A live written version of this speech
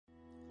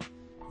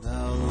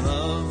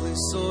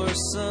only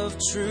source of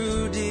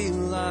true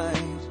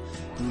delight,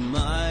 whom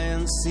I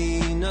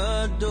unseen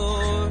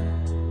adore.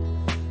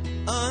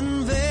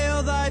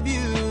 Unveil thy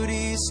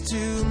beauties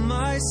to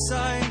my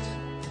sight,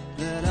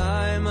 that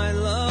I might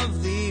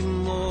love thee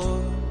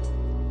more.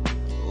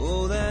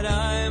 Oh, that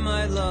I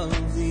might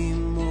love thee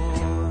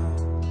more.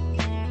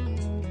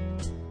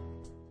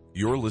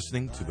 You're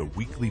listening to the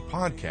weekly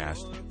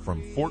podcast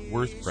from Fort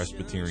Worth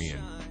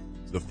Presbyterian.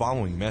 The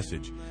following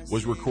message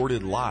was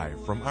recorded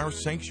live from our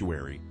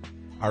sanctuary.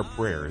 Our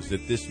prayer is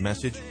that this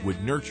message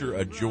would nurture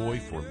a joy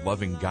for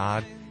loving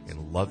God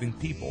and loving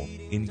people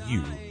in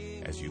you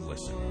as you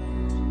listen.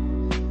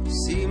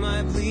 See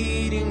my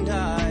bleeding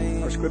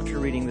die. Our scripture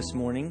reading this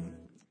morning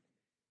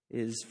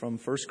is from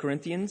 1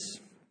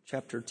 Corinthians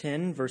chapter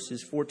 10,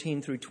 verses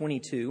 14 through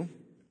 22,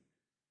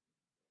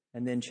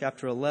 and then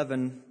chapter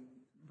 11,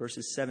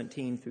 verses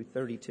 17 through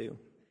 32. It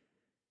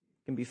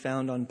can be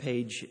found on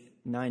page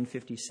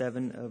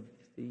 957 of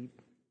the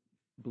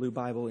Blue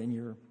Bible in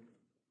your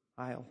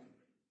aisle.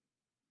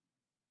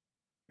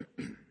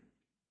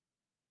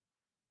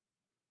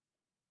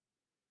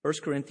 1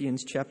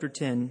 Corinthians chapter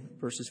 10,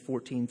 verses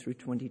 14 through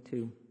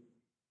 22.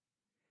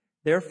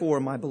 Therefore,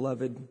 my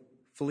beloved,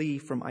 flee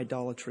from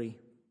idolatry.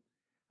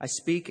 I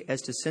speak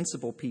as to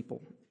sensible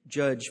people.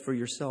 Judge for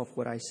yourself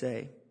what I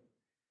say.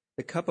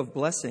 The cup of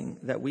blessing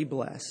that we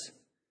bless,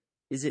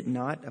 is it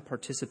not a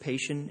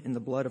participation in the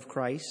blood of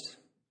Christ?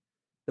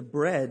 The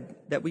bread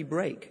that we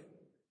break,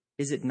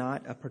 is it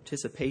not a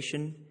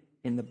participation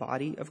in the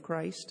body of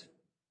Christ?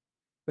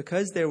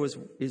 Because there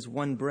is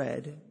one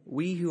bread,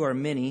 we who are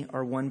many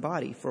are one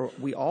body, for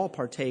we all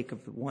partake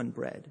of the one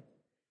bread.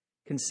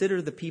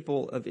 Consider the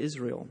people of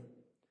Israel.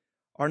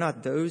 Are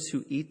not those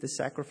who eat the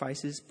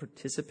sacrifices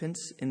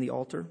participants in the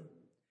altar?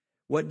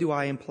 What do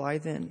I imply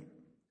then?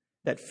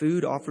 That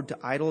food offered to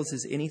idols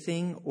is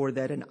anything, or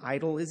that an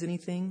idol is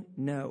anything?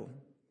 No.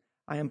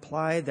 I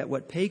imply that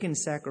what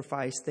pagans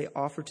sacrifice they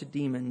offer to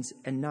demons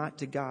and not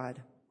to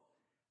God.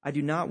 I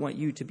do not want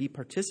you to be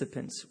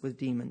participants with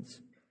demons.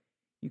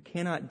 You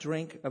cannot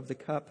drink of the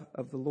cup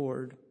of the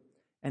Lord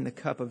and the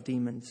cup of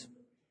demons.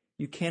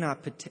 You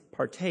cannot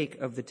partake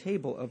of the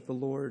table of the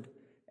Lord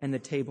and the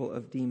table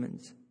of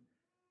demons.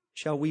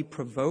 Shall we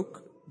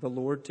provoke the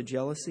Lord to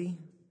jealousy?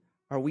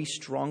 Are we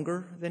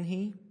stronger than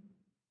he?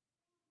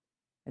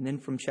 And then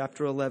from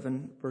chapter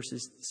 11,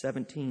 verses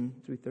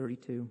 17 through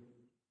 32.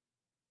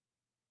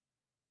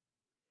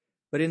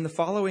 But in the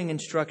following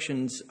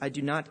instructions, I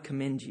do not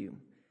commend you,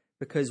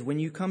 because when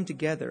you come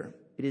together,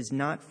 it is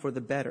not for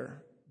the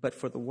better, but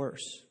for the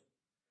worse.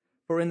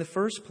 For in the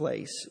first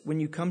place, when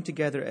you come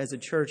together as a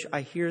church,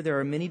 I hear there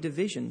are many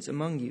divisions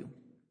among you,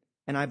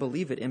 and I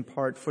believe it in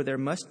part, for there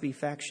must be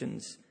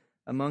factions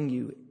among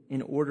you,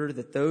 in order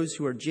that those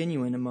who are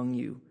genuine among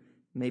you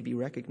may be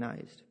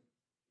recognized.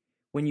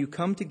 When you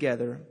come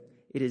together,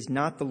 it is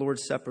not the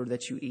Lord's Supper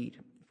that you eat,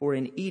 for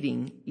in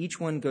eating, each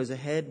one goes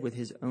ahead with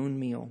his own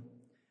meal.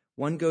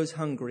 One goes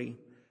hungry,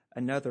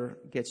 another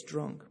gets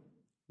drunk.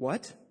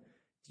 What?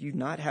 Do you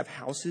not have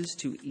houses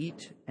to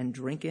eat and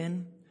drink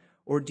in?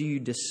 Or do you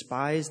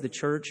despise the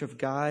church of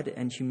God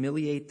and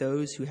humiliate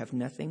those who have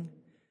nothing?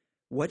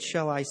 What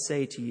shall I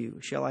say to you?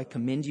 Shall I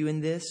commend you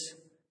in this?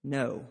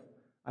 No,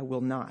 I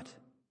will not.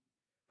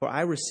 For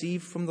I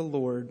received from the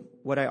Lord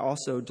what I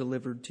also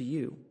delivered to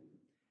you,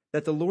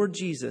 that the Lord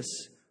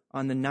Jesus,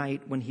 on the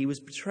night when he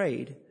was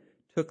betrayed,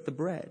 took the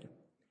bread.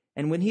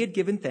 And when he had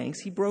given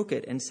thanks, he broke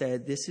it and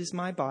said, "This is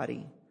my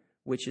body,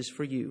 which is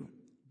for you.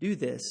 Do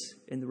this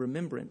in the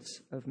remembrance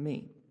of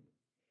me."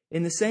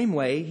 In the same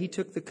way, he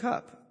took the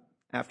cup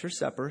after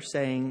supper,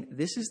 saying,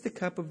 "This is the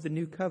cup of the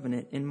new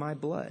covenant in my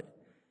blood.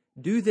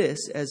 Do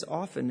this as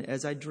often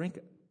as I drink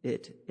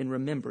it in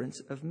remembrance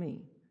of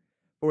me.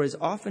 For as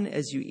often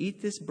as you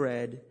eat this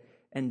bread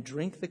and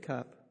drink the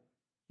cup,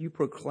 you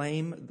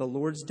proclaim the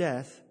Lord's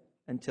death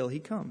until he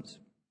comes.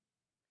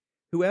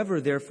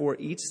 Whoever therefore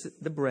eats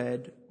the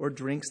bread or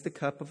drinks the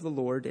cup of the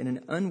Lord in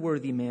an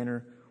unworthy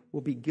manner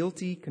will be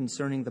guilty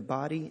concerning the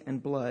body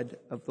and blood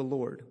of the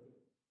Lord.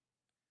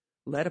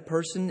 Let a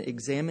person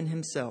examine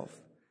himself,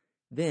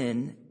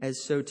 then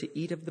as so to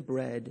eat of the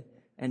bread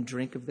and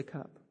drink of the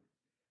cup.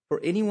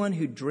 For anyone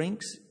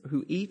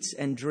who eats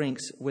and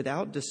drinks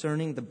without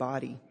discerning the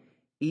body,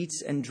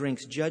 eats and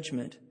drinks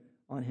judgment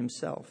on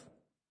himself.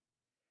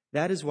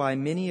 That is why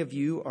many of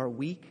you are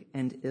weak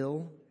and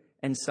ill,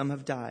 and some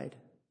have died.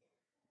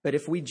 But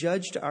if we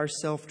judged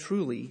ourselves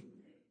truly,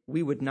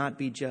 we would not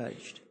be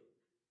judged.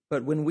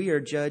 But when we are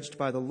judged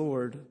by the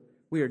Lord,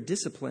 we are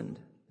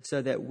disciplined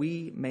so that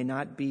we may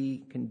not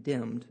be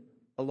condemned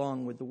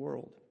along with the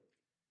world."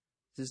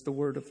 This is the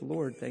word of the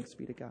Lord. Thanks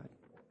be to God.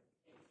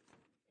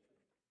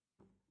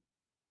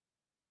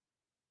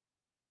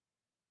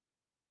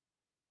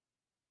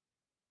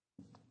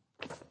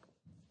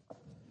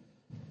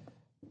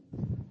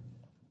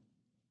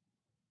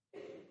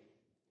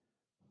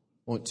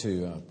 I want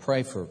to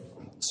pray for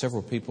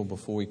several people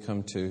before we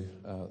come to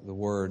the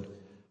Word.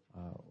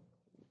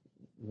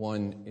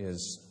 One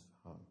is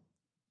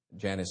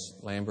Janice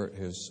Lambert,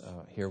 who's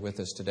here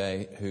with us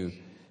today, who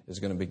is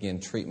going to begin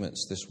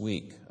treatments this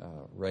week,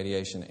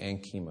 radiation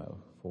and chemo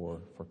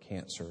for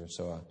cancer.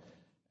 So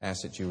I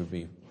ask that you would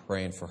be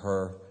praying for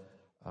her.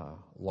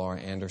 Laura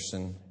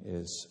Anderson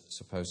is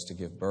supposed to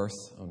give birth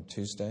on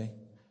Tuesday,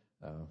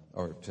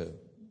 or to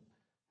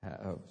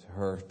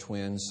her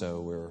twins,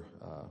 so we're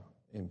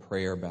in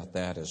prayer about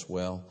that as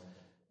well,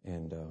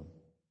 and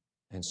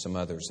some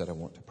others that I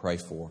want to pray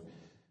for.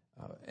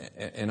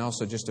 And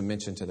also just to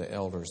mention to the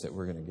elders that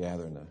we're going to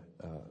gather in the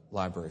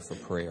library for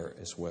prayer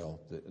as well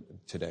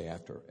today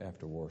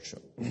after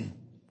worship.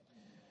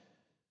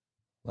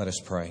 Let us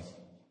pray.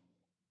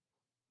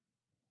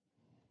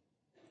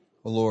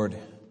 Oh Lord,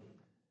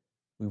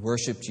 we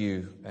worshiped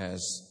you as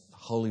the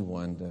Holy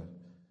One,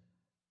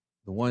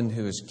 the one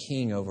who is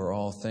King over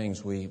all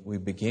things. We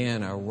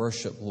began our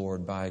worship,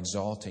 Lord, by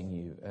exalting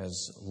you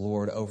as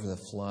Lord over the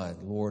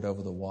flood, Lord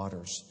over the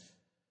waters,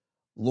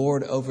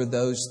 Lord over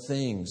those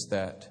things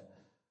that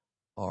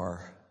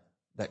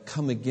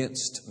come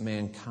against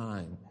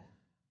mankind,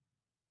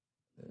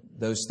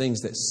 those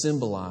things that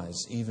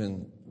symbolize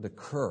even the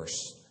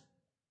curse,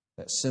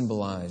 that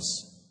symbolize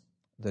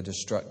the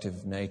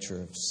destructive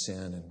nature of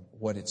sin and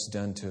what it's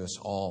done to us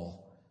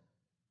all.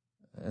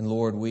 And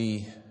Lord,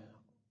 we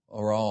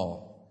are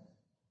all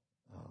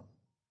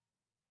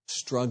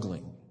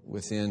struggling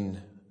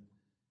within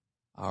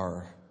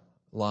our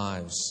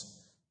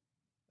lives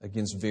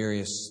against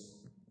various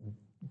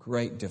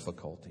great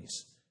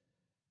difficulties.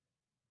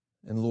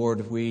 And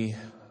Lord, we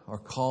are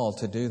called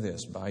to do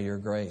this by your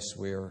grace.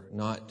 We are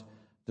not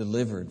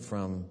delivered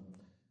from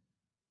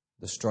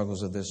the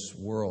struggles of this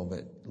world,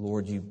 but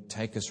Lord, you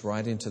take us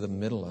right into the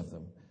middle of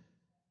them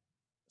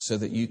so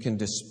that you can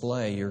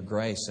display your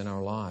grace in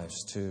our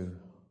lives to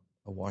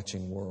a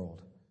watching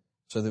world,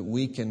 so that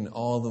we can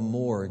all the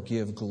more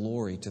give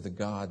glory to the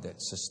God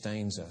that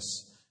sustains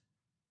us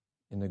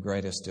in the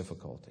greatest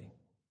difficulty.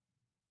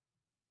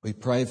 We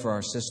pray for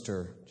our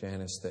sister,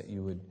 Janice, that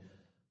you would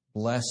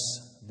bless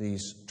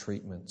these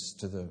treatments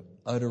to the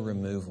utter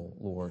removal,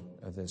 Lord,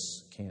 of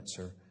this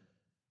cancer.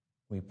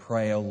 We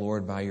pray, O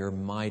Lord, by your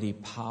mighty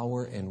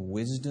power and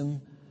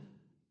wisdom,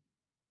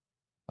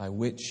 by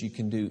which you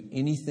can do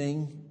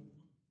anything,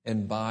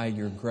 and by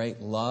your great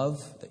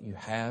love that you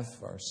have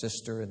for our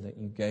sister and that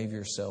you gave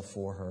yourself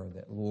for her,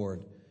 that,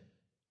 Lord,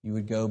 you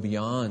would go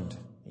beyond,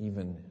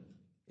 even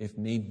if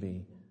need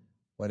be,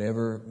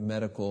 whatever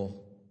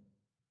medical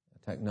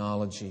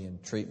technology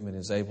and treatment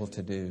is able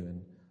to do,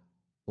 and,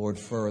 Lord,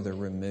 further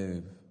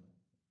remove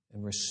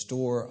and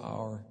restore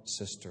our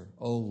sister.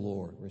 Oh,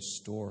 Lord,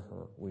 restore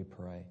her, we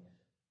pray.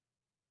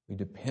 We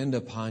depend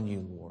upon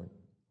you, Lord.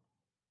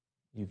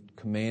 You've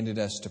commanded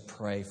us to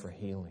pray for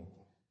healing.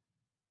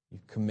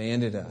 You've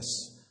commanded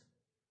us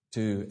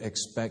to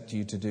expect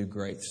you to do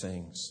great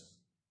things.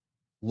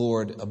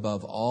 Lord,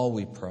 above all,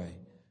 we pray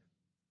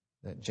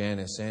that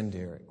Janice and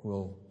Derek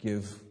will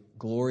give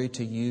glory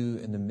to you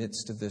in the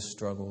midst of this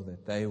struggle,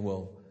 that they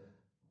will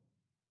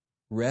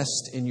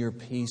rest in your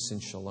peace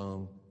and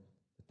shalom,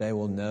 that they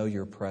will know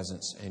your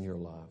presence and your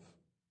love.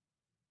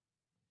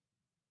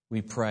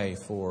 We pray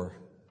for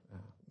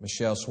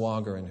Michelle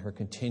Swager and her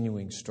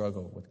continuing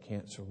struggle with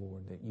cancer,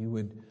 Lord, that you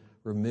would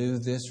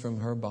remove this from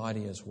her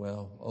body as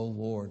well. Oh,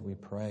 Lord, we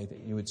pray that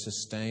you would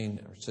sustain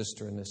our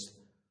sister in this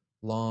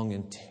long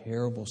and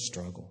terrible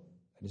struggle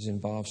that has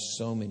involved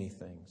so many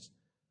things.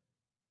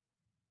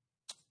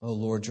 Oh,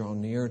 Lord, draw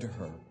near to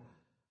her.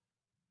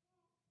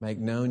 Make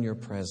known your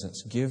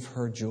presence. Give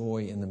her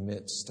joy in the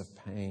midst of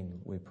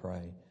pain, we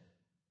pray.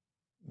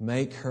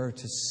 Make her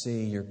to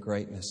see your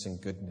greatness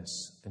and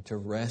goodness and to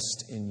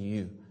rest in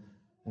you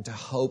and to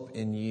hope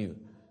in you.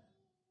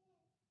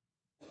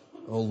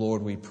 Oh,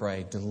 Lord, we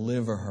pray,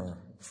 deliver her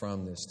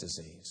from this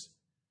disease.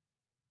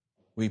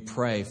 We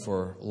pray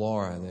for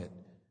Laura that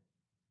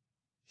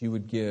you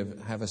would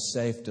have a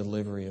safe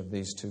delivery of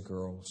these two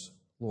girls.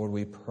 Lord,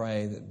 we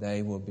pray that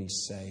they will be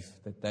safe,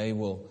 that they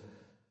will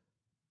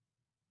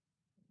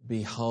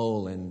be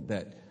whole, and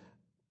that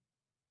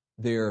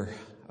their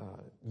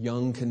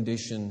young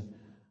condition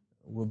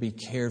will be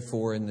cared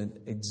for in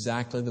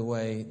exactly the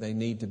way they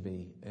need to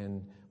be.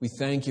 And we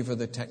thank you for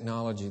the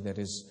technology that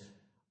has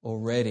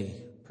already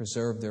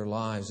preserved their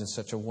lives in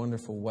such a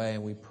wonderful way.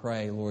 And we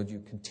pray, Lord,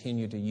 you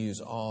continue to use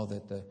all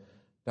that the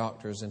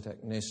doctors and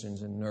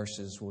technicians and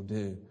nurses will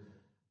do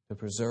to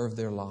preserve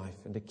their life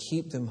and to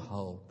keep them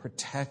whole.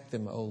 Protect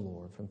them, O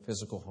Lord, from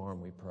physical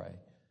harm, we pray.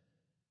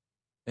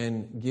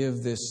 And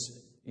give this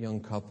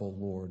young couple,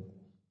 Lord,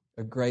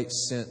 a great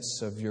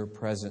sense of your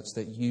presence,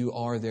 that you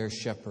are their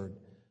shepherd,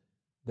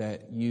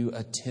 that you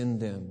attend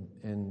them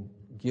and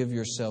give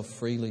yourself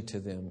freely to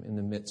them in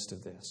the midst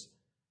of this.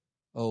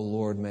 Oh,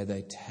 Lord, may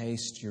they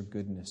taste your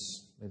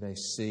goodness. May they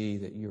see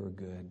that you are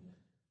good.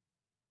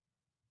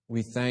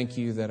 We thank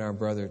you that our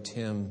brother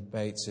Tim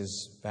Bates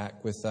is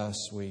back with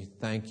us. We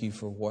thank you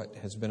for what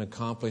has been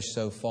accomplished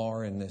so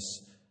far in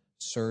this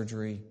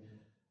surgery.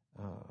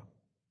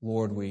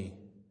 Lord, we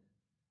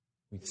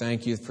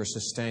thank you for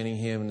sustaining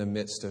him in the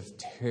midst of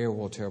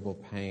terrible, terrible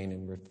pain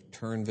and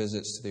return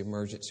visits to the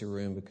emergency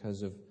room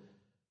because of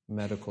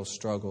medical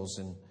struggles.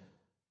 And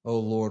Oh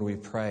Lord, we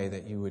pray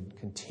that you would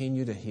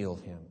continue to heal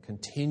him,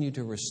 continue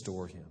to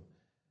restore him,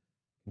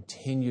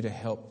 continue to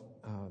help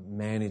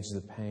manage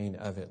the pain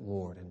of it,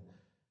 Lord. And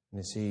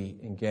as he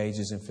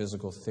engages in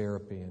physical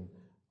therapy, and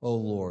oh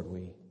Lord,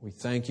 we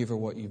thank you for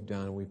what you've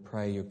done, and we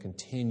pray you'll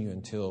continue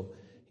until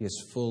he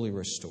is fully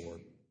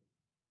restored.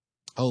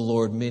 Oh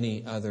Lord,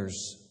 many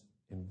others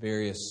in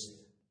various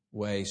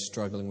ways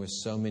struggling with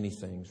so many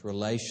things,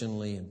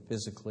 relationally and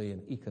physically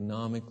and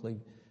economically,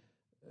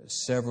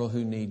 several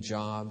who need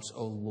jobs.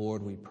 Oh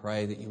Lord, we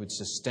pray that you would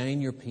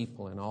sustain your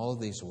people in all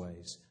of these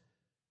ways.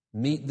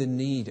 Meet the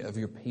need of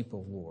your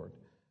people, Lord,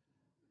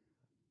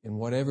 in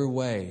whatever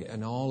way,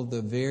 and all of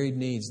the varied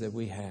needs that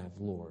we have,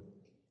 Lord.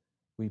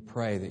 We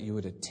pray that you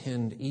would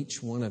attend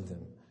each one of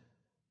them,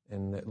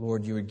 and that,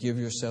 Lord, you would give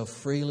yourself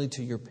freely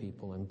to your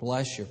people and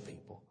bless your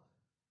people.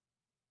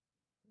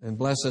 And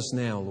bless us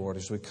now, Lord,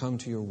 as we come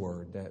to your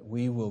word, that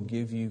we will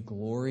give you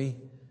glory,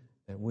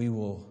 that we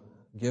will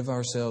give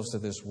ourselves to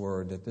this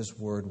word, that this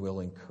word will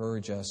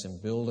encourage us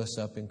and build us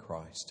up in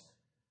Christ.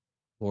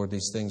 Lord,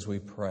 these things we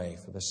pray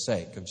for the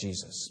sake of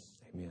Jesus.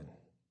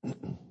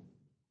 Amen.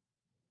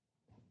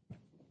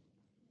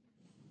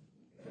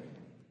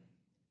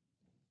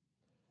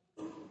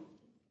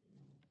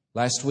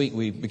 Last week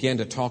we began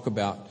to talk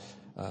about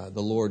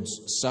the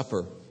Lord's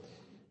Supper.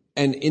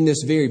 And in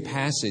this very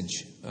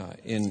passage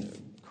in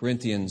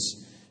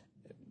Corinthians,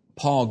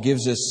 Paul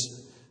gives us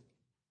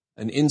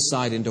an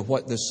insight into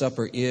what the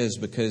supper is,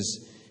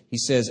 because he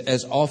says,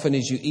 as often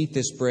as you eat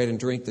this bread and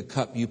drink the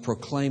cup, you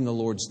proclaim the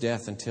Lord's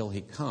death until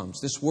he comes.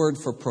 This word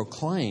for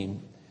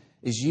proclaim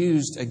is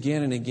used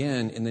again and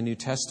again in the New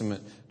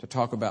Testament to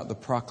talk about the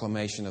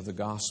proclamation of the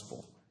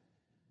gospel.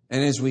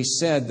 And as we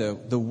said,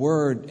 the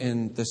word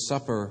and the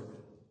supper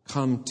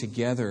come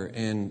together,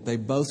 and they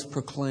both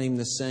proclaim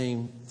the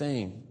same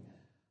thing.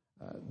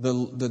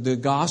 The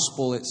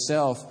gospel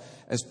itself,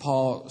 as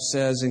Paul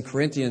says in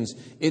Corinthians,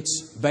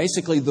 it's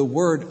basically the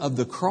word of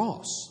the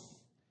cross.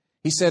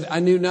 He said, I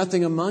knew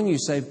nothing among you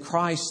save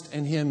Christ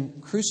and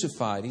him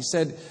crucified. He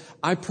said,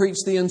 I preach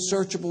the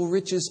unsearchable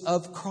riches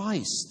of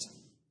Christ.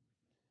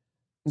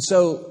 And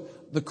so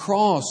the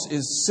cross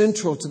is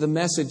central to the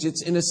message.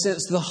 It's, in a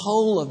sense, the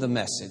whole of the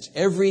message.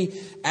 Every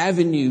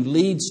avenue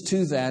leads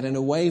to that, and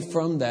away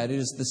from that. It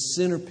is the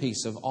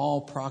centerpiece of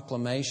all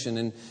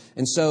proclamation.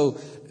 And so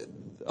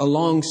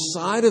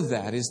alongside of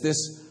that is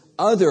this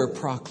other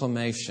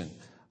proclamation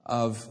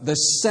of the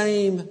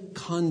same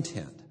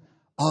content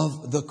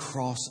of the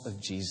cross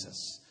of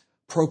Jesus,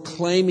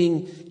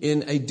 proclaiming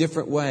in a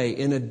different way,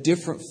 in a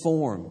different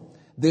form,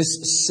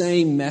 this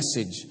same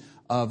message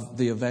of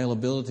the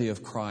availability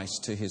of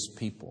Christ to his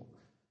people.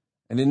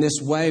 And in this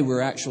way,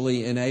 we're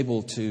actually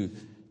enabled to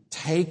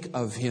take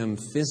of him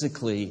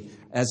physically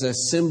as a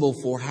symbol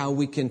for how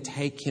we can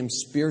take him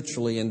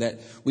spiritually, and that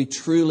we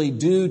truly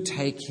do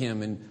take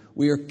him, and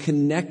we are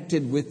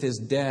connected with his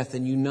death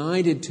and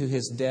united to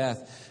his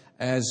death,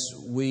 as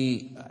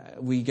we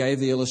gave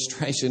the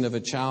illustration of a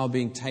child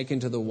being taken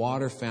to the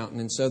water fountain.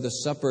 And so the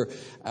supper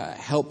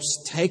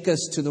helps take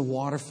us to the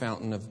water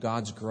fountain of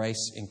God's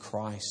grace in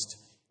Christ.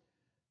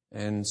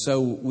 And so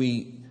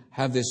we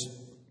have this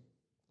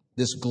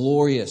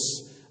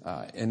glorious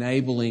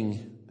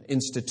enabling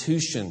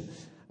institution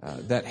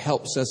that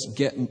helps us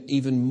get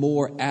even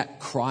more at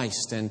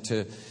Christ and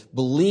to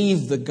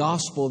believe the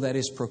gospel that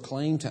is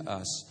proclaimed to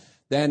us.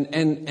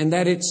 And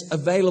that it's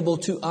available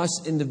to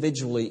us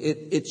individually.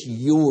 It's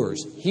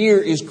yours. Here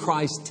is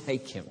Christ,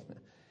 take him.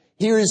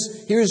 Here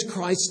is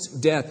Christ's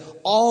death.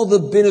 All the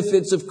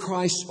benefits of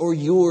Christ are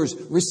yours.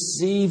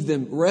 Receive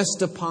them,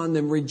 rest upon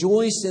them,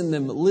 rejoice in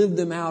them, live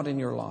them out in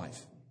your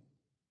life.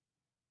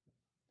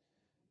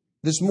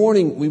 This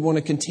morning we want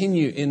to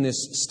continue in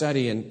this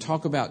study and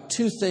talk about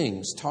two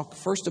things. Talk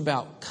first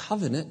about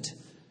covenant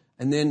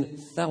and then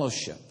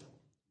fellowship.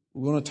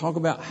 We want to talk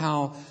about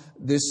how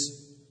this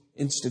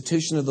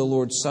institution of the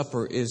Lord's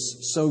Supper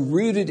is so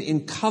rooted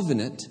in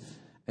covenant,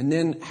 and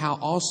then how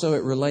also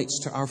it relates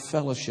to our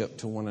fellowship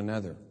to one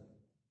another.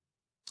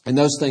 And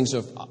those things,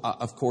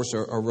 of course,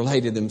 are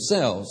related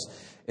themselves,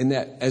 in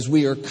that as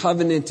we are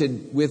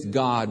covenanted with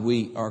God,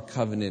 we are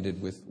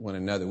covenanted with one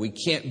another. We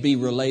can't be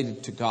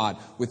related to God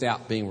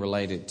without being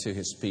related to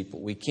his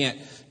people. We can't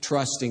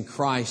trust in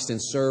Christ and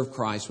serve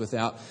Christ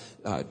without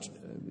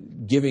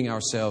giving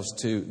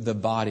ourselves to the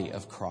body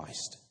of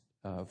Christ,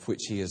 of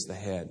which he is the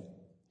head.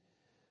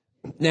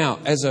 Now,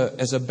 as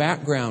a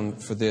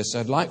background for this,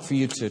 I'd like for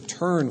you to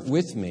turn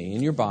with me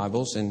in your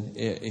Bibles, and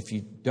if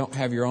you don't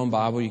have your own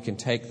Bible, you can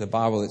take the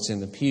Bible that's in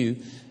the pew,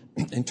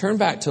 and turn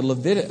back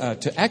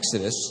to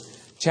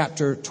Exodus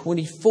chapter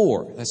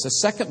 24. That's the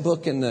second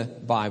book in the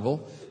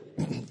Bible.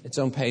 It's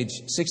on page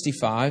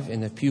 65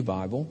 in the Pew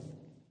Bible.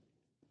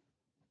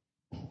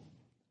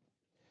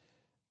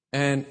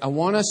 And I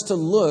want us to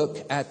look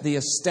at the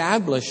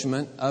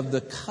establishment of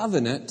the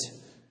covenant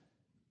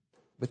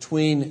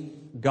between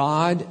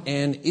God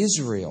and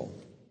Israel,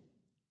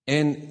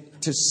 and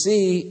to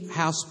see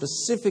how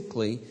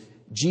specifically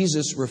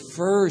Jesus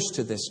refers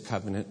to this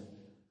covenant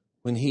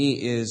when he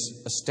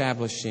is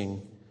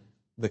establishing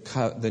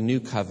the new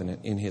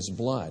covenant in His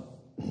blood.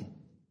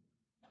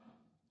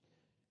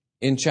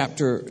 In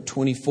chapter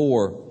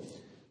 24,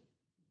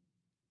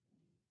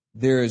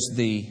 there is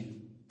the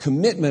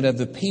commitment of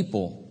the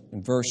people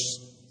in verse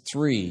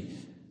 3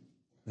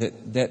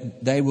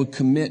 that they would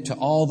commit to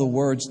all the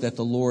words that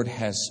the Lord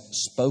has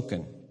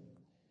spoken.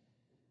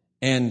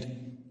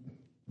 And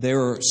there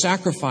are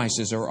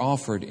sacrifices are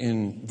offered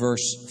in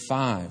verse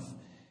 5.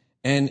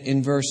 And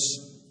in verse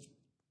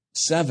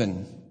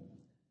 7,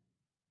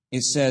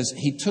 it says,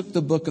 He took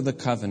the book of the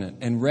covenant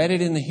and read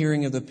it in the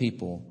hearing of the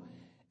people.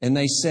 And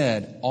they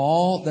said,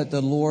 all that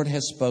the Lord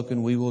has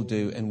spoken we will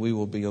do, and we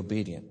will be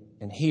obedient.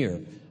 And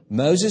here,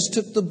 Moses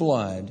took the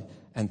blood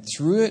and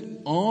threw it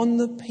on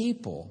the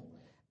people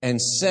and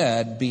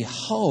said,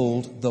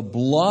 Behold, the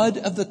blood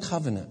of the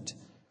covenant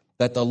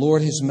that the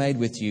Lord has made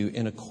with you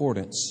in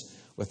accordance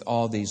with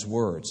all these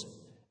words.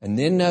 And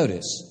then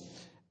notice,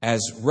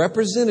 as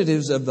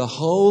representatives of the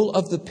whole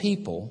of the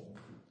people,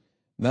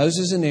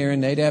 Moses and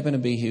Aaron, Nadab and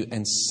Abihu,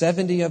 and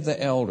 70 of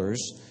the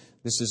elders.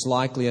 This is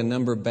likely a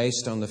number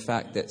based on the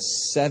fact that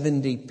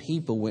 70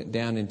 people went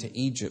down into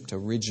Egypt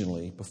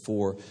originally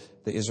before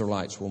the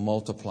Israelites were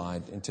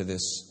multiplied into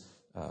this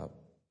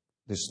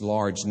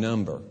large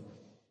number.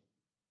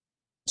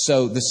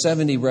 So the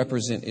 70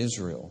 represent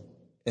Israel.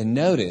 And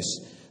notice,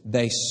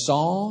 they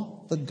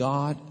saw the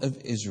God of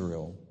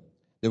Israel.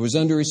 There was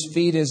under His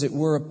feet, as it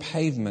were, a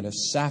pavement of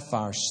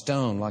sapphire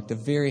stone, like the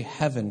very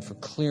heaven for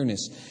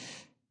clearness.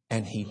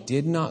 And He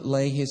did not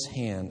lay His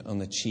hand on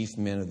the chief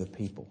men of the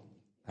people.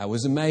 That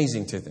was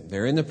amazing to them.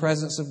 They're in the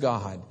presence of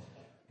God,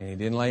 and He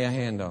didn't lay a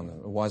hand on them.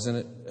 It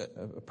wasn't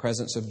a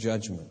presence of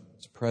judgment.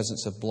 It's a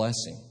presence of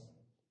blessing.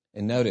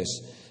 And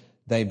notice,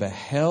 they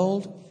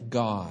beheld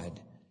God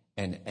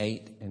and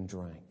ate and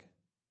drank.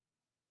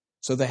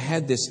 So they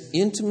had this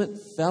intimate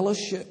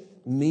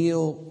fellowship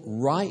meal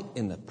right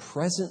in the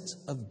presence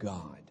of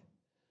God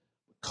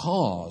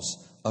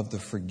because of the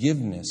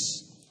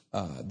forgiveness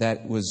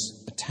that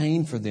was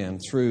attained for them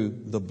through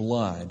the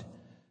blood.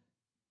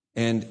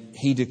 And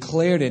He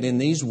declared it in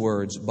these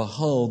words,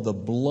 Behold, the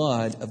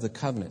blood of the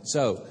covenant.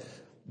 So,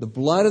 the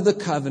blood of the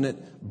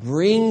covenant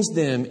brings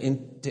them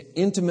into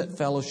intimate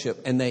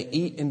fellowship, and they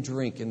eat and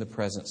drink in the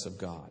presence of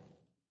God.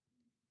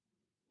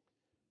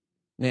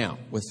 Now,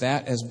 with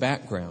that as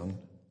background,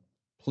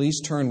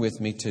 please turn with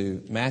me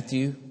to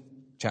Matthew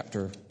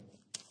chapter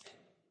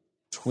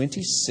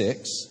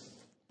 26.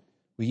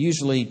 We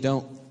usually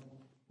don't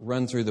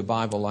run through the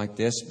Bible like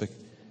this, but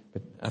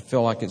I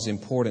feel like it's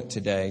important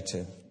today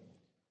to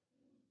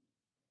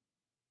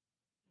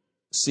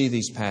see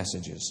these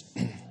passages.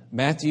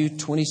 Matthew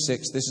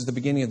 26, this is the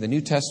beginning of the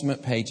New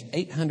Testament, page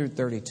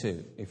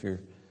 832, if you're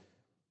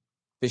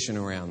fishing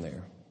around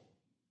there.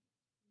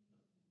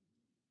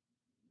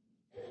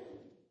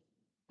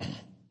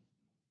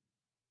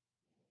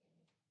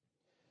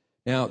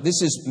 Now,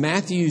 this is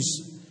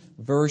Matthew's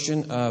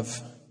version of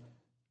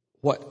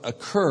what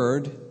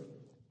occurred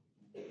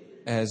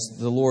as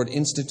the Lord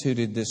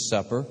instituted this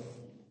supper.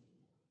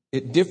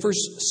 It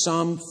differs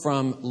some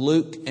from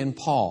Luke and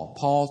Paul.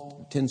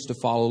 Paul tends to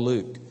follow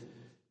Luke.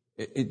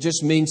 It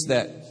just means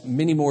that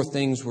many more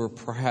things were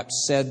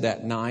perhaps said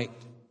that night.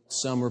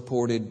 Some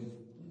reported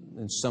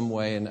in some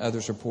way and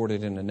others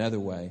reported in another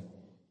way.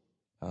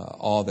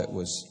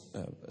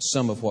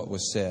 Some of what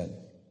was said.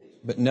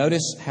 But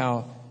notice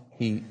how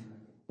he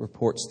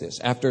reports this.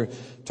 After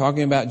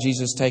talking about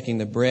Jesus taking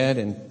the bread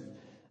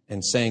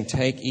and saying,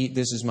 Take, eat,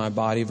 this is my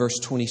body, verse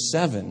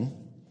 27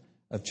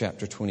 of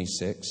chapter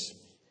 26,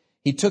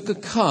 He took a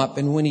cup,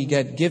 and when He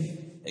had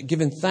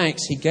given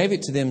thanks, He gave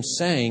it to them,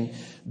 saying,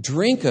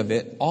 Drink of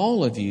it,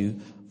 all of you,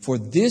 for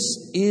this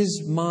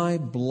is my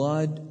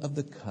blood of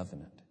the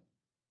covenant.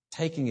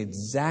 Taking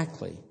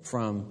exactly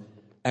from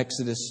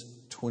Exodus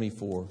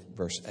 24,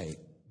 verse 8.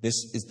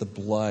 This is the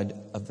blood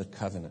of the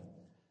covenant.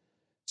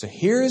 So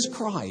here is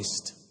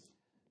Christ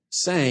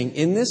saying,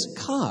 in this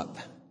cup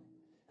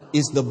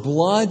is the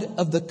blood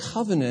of the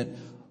covenant,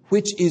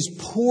 which is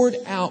poured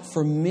out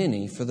for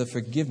many for the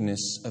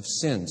forgiveness of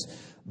sins.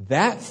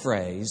 That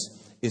phrase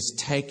is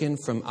taken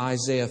from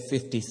Isaiah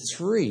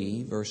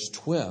 53, verse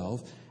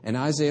 12. And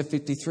Isaiah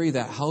 53,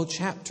 that whole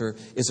chapter,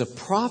 is a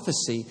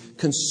prophecy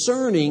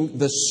concerning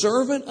the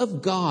servant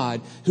of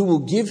God who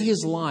will give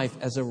his life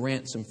as a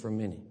ransom for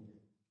many.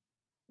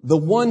 The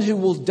one who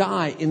will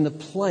die in the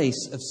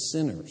place of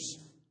sinners.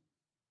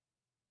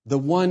 The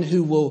one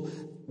who will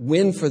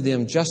win for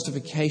them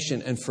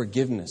justification and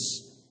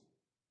forgiveness.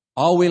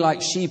 All we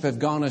like sheep have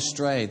gone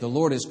astray. The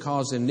Lord has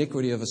caused the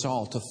iniquity of us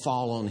all to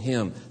fall on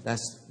Him.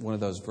 That's one of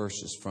those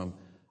verses from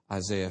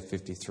Isaiah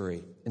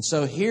 53. And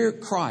so here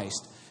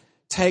Christ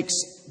takes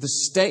the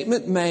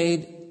statement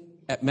made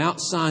at Mount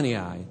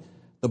Sinai,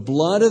 the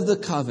blood of the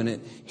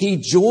covenant. He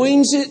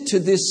joins it to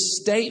this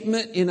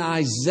statement in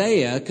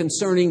Isaiah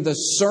concerning the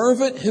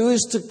servant who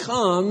is to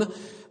come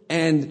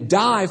and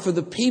die for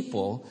the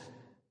people.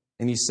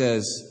 And He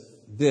says,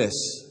 this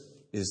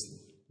is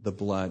the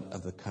blood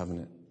of the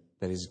covenant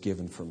that is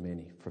given for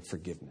many for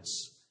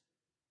forgiveness.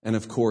 And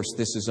of course,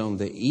 this is on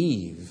the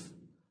eve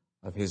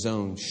of His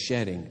own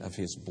shedding of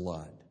His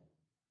blood.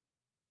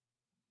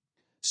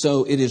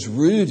 So it is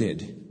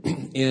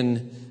rooted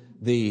in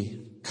the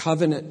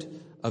covenant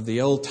of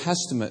the Old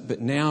Testament, but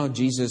now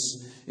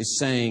Jesus is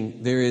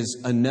saying there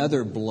is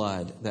another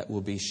blood that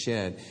will be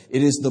shed.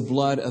 It is the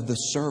blood of the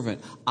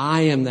servant.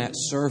 I am that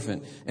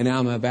servant, and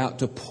I'm about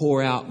to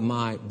pour out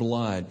my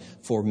blood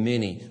for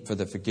many for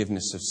the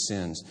forgiveness of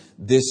sins.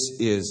 This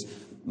is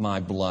my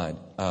blood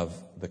of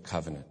the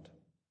covenant.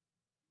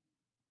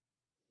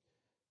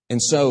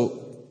 And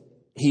so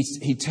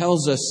he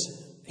tells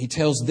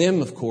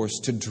them, of course,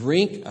 to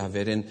drink of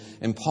it.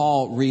 And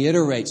Paul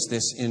reiterates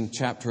this in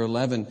chapter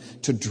 11,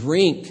 to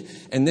drink.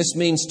 And this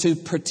means to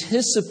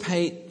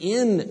participate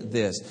in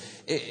this.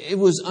 It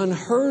was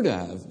unheard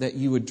of that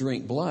you would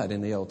drink blood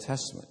in the Old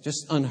Testament.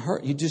 Just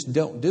unheard. You just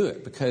don't do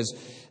it because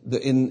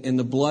in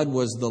the blood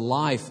was the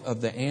life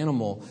of the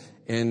animal.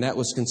 And that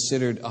was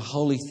considered a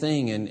holy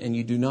thing. And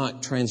you do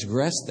not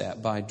transgress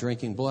that by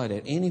drinking blood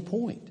at any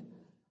point.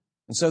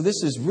 And so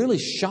this is really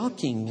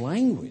shocking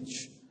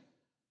language,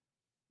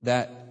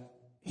 that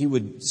he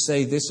would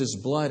say, this is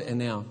blood, and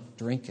now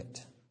drink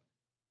it.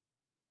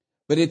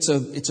 But it's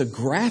a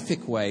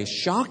graphic way,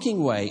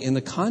 shocking way in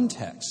the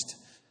context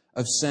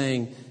of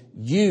saying,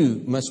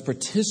 you must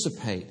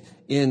participate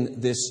in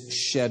this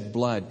shed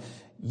blood.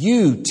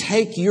 You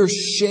take your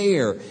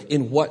share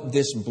in what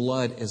this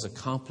blood is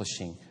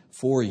accomplishing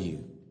for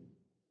you.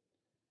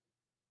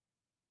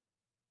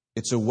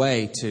 It's a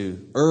way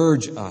to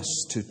urge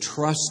us to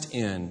trust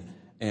in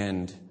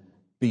and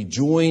be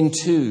joined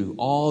to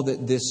all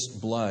that this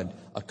blood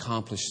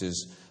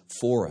accomplishes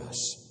for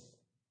us.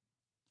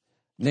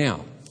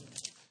 Now,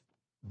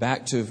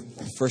 back to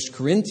 1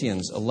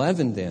 Corinthians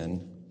 11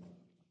 then.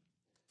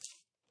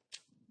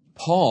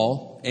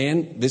 Paul,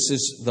 and this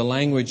is the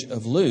language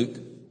of Luke,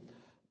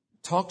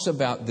 talks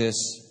about this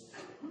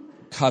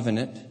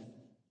covenant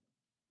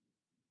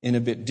in a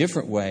bit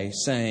different way,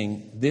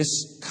 saying,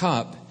 this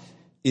cup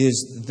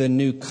is the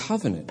new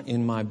covenant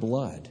in my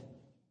blood.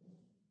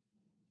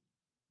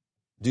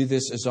 Do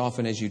this as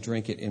often as you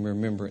drink it in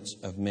remembrance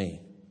of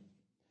me.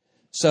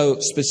 So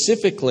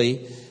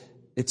specifically,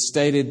 it's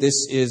stated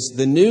this is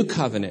the new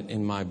covenant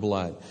in my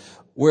blood.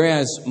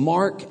 Whereas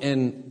Mark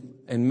and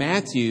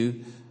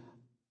Matthew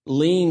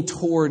lean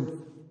toward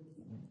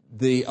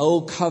the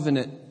old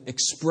covenant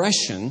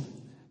expression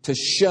to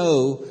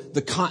show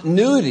the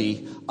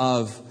continuity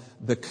of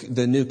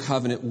the new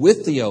covenant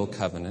with the old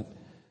covenant.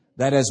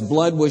 That as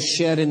blood was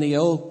shed in the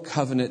old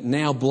covenant,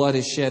 now blood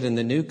is shed in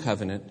the new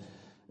covenant.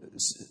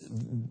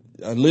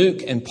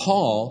 Luke and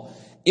Paul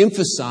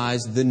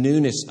emphasize the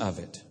newness of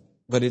it.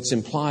 But it's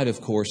implied,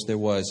 of course, there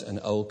was an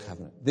old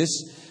covenant. This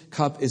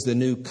cup is the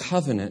new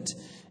covenant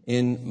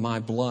in my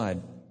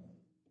blood.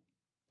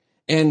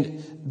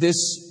 And this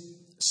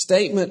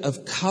statement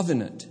of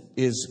covenant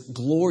is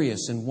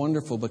glorious and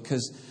wonderful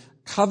because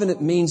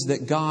covenant means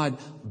that God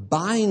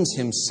binds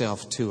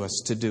Himself to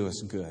us to do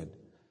us good.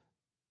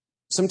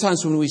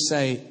 Sometimes when we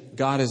say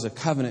God is a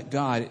covenant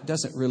God, it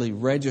doesn't really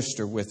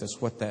register with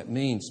us what that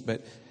means.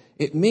 But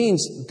it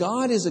means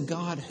God is a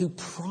God who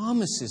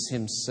promises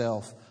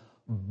Himself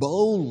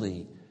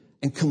boldly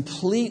and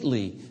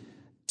completely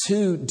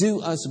to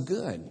do us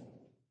good.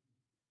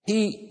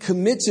 He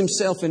commits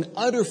Himself in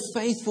utter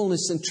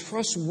faithfulness and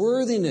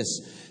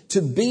trustworthiness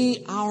to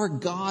be our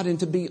God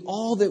and to be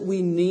all that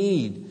we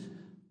need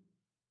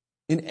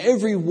in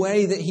every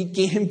way that He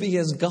can be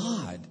as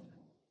God.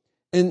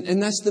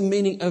 And that's the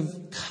meaning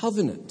of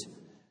covenant.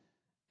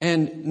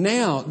 And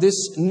now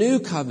this new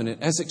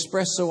covenant, as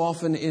expressed so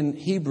often in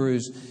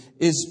Hebrews,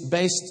 is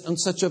based on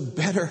such a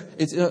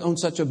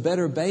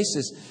better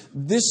basis.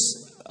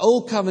 This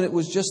old covenant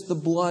was just the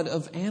blood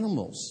of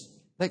animals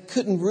that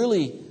couldn't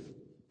really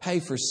pay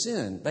for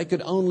sin. They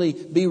could only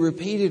be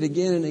repeated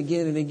again and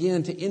again and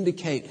again to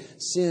indicate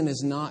sin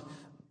is not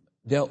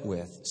dealt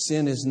with.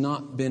 Sin has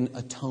not been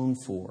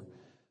atoned for.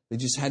 They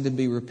just had to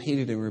be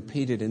repeated and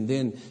repeated. And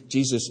then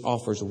Jesus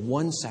offers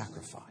one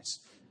sacrifice.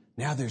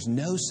 Now there's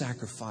no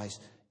sacrifice,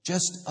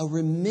 just a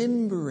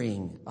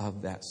remembering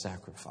of that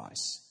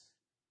sacrifice.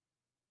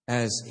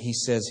 As He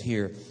says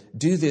here,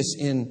 do this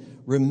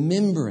in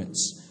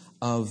remembrance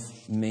of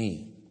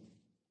me.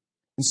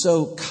 And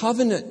so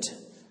covenant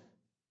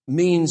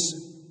means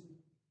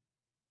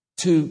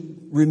to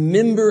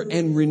remember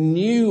and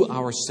renew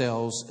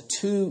ourselves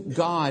to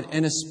God,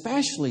 and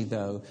especially,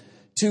 though,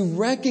 to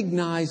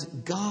recognize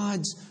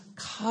God's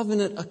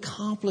covenant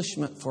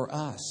accomplishment for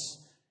us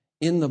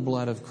in the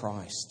blood of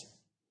Christ.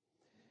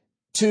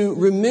 To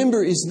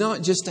remember is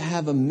not just to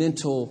have a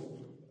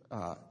mental,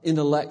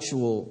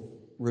 intellectual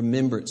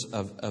remembrance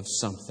of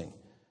something.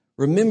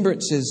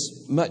 Remembrance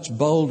is much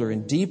bolder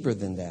and deeper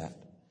than that.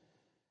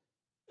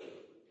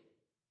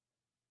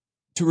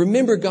 To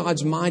remember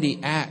God's mighty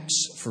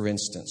acts, for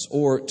instance,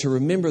 or to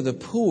remember the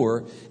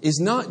poor is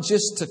not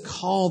just to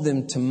call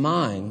them to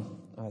mind,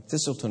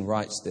 Thistleton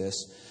writes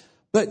this,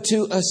 but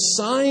to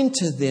assign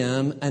to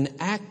them an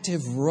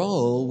active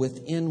role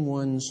within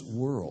one's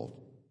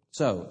world.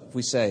 So, if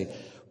we say,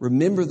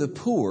 remember the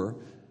poor,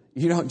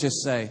 you don't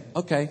just say,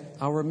 okay,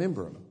 I'll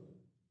remember them.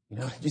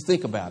 You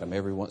think about them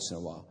every once in a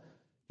while.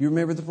 You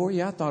remember the 4?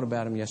 Yeah, I thought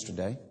about them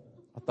yesterday.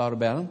 I thought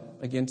about them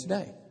again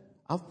today.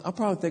 I'll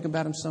probably think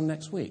about them some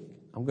next week.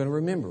 I'm going to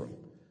remember them.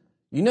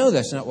 You know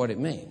that's not what it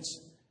means.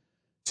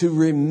 To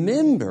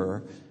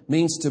remember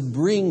means to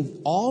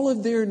bring all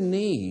of their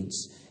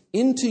needs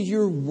into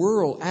your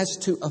world as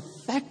to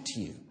affect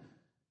you,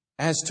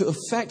 as to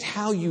affect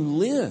how you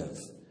live,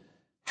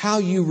 how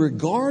you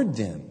regard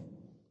them,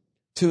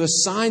 to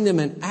assign them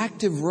an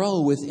active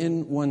role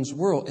within one's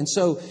world. And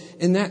so,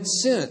 in that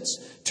sense,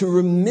 to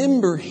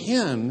remember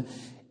Him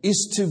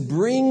is to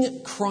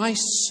bring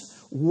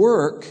Christ's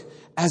work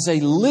as a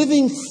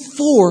living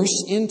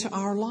force into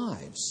our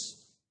lives.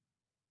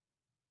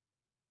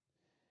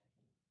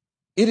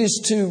 It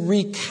is to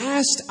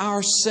recast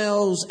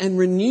ourselves and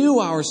renew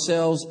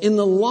ourselves in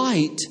the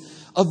light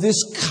of this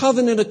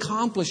covenant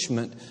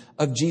accomplishment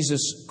of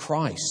Jesus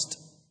Christ.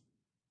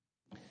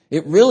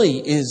 It really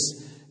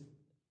is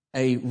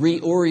a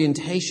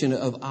reorientation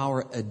of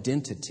our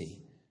identity.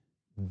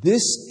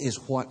 This is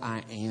what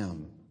I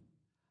am.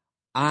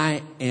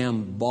 I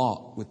am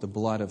bought with the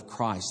blood of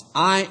Christ.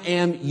 I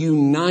am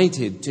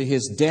united to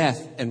His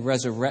death and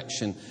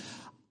resurrection.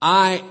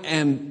 I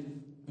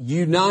am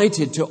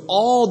united to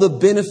all the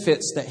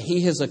benefits that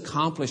He has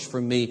accomplished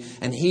for me,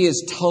 and He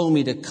has told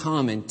me to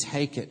come and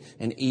take it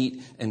and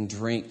eat and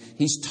drink.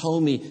 He's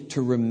told me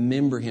to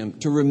remember Him.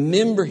 To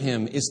remember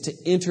Him is to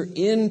enter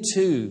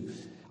into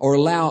or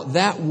allow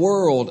that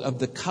world of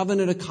the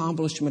covenant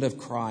accomplishment of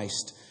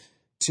Christ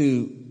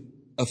to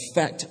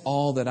affect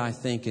all that I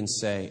think and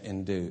say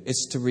and do.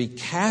 It's to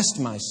recast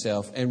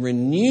myself and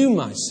renew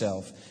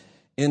myself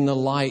in the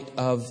light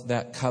of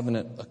that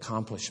covenant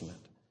accomplishment.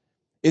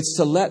 It's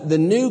to let the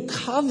new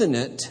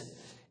covenant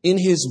in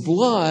His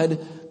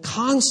blood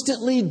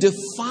constantly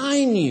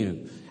define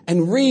you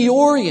and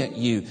reorient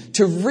you,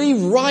 to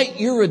rewrite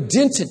your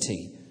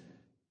identity,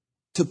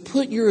 to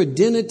put your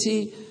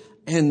identity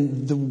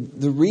and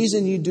the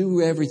reason you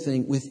do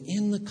everything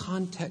within the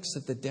context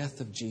of the death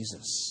of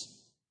Jesus.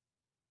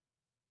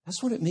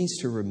 That's what it means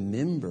to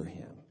remember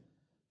Him,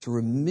 to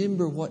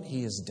remember what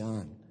He has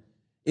done.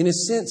 In a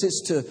sense,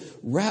 it's to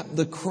wrap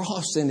the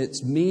cross in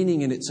its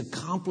meaning and its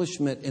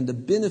accomplishment and the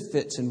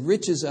benefits and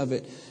riches of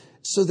it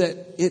so that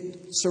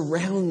it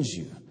surrounds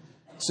you,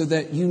 so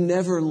that you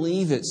never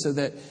leave it, so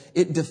that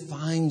it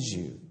defines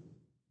you.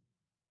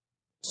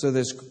 So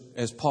this,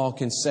 as Paul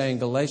can say in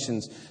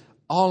Galatians,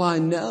 all I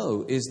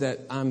know is that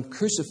I'm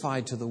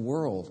crucified to the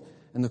world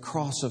and the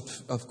cross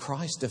of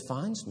Christ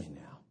defines me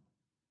now.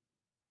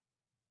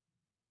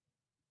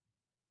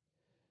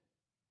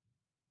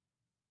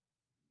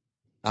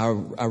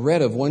 I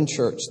read of one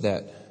church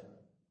that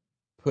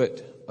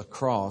put a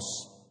cross,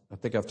 I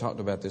think I've talked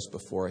about this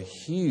before, a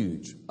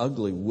huge,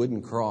 ugly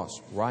wooden cross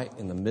right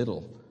in the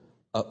middle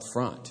up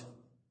front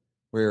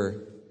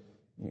where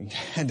you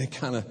had to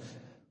kind of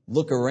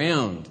look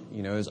around.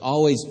 It was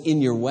always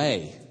in your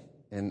way.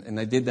 And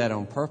they did that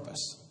on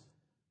purpose.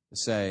 To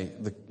say,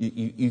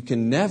 you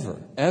can never,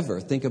 ever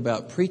think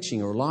about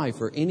preaching or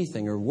life or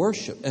anything or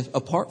worship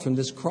apart from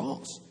this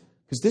cross.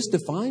 Because this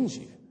defines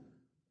you.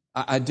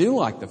 I do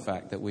like the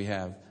fact that we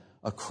have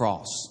a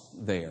cross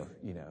there,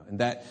 and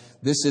that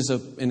this is,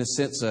 in a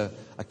sense, a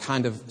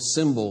kind of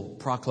symbol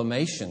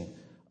proclamation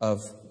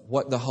of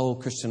what the whole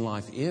Christian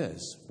life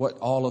is, what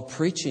all of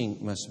preaching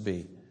must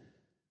be.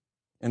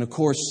 And of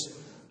course,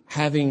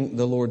 having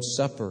the Lord's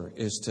Supper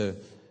is to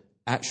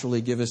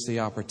actually give us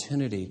the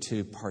opportunity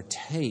to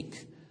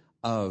partake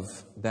of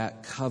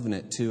that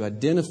covenant, to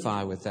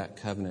identify with that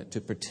covenant,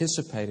 to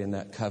participate in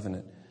that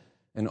covenant,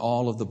 and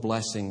all of the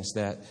blessings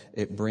that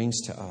it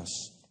brings to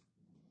us.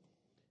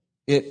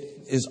 It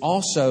is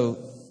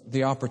also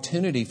the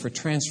opportunity for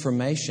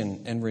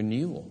transformation and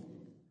renewal.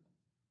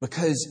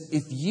 Because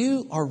if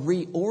you are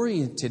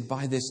reoriented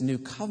by this new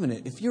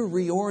covenant, if you're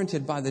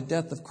reoriented by the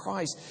death of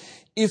Christ,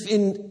 if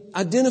in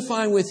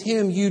identifying with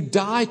Him you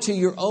die to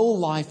your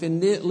old life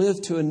and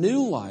live to a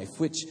new life,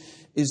 which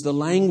is the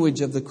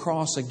language of the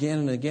cross again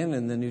and again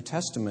in the New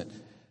Testament,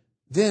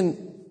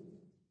 then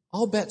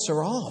all bets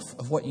are off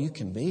of what you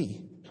can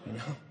be.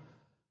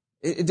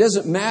 It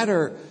doesn't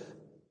matter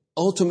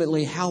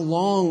ultimately how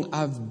long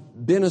I've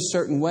been a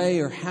certain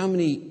way or how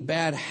many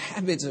bad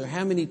habits or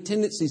how many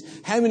tendencies,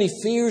 how many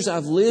fears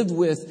I've lived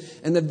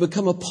with and they've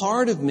become a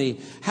part of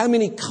me, how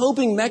many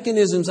coping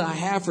mechanisms I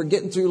have for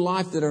getting through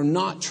life that are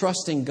not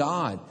trusting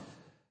God.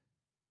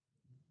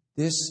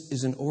 This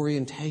is an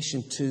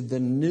orientation to the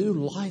new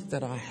life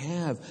that I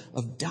have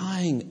of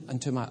dying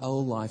unto my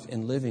old life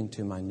and living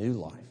to my new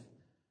life.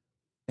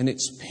 And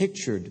it's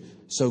pictured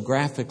so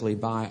graphically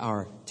by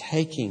our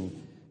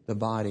taking the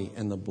body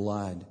and the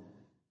blood,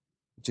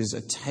 which is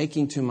a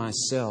taking to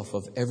myself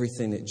of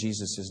everything that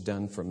Jesus has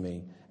done for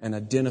me and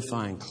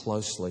identifying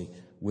closely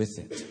with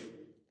it.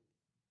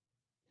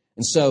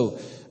 And so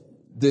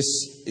this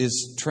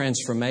is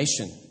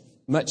transformation,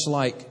 much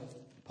like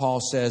Paul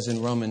says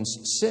in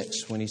Romans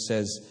 6 when he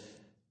says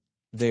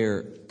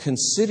there,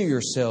 consider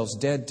yourselves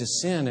dead to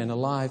sin and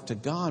alive to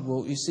God.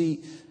 Well, you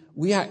see,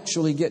 we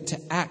actually get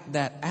to act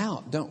that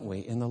out, don't we,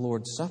 in the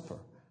Lord's Supper.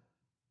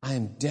 I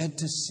am dead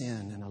to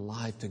sin and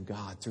alive to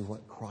God through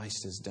what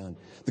Christ has done.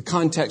 The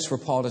context for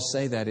Paul to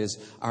say that is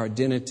our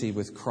identity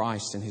with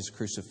Christ and His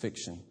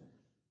crucifixion.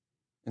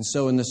 And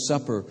so in the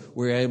supper,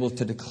 we're able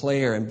to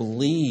declare and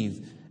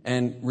believe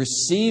and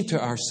receive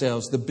to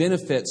ourselves the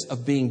benefits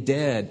of being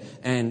dead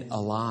and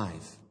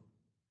alive.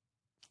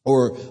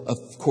 Or, of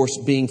course,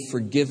 being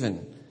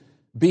forgiven.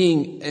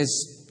 Being,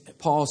 as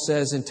Paul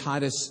says in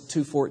Titus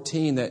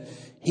 2:14, that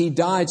He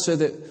died so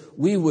that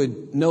we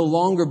would no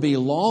longer be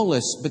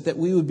lawless, but that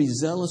we would be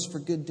zealous for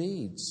good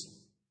deeds.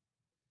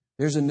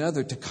 There's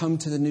another, to come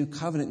to the new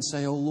covenant and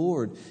say, "Oh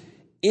Lord,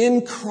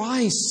 in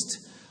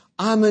Christ,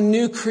 I'm a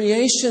new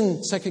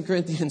creation," 2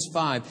 Corinthians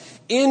 5.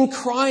 In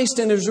Christ,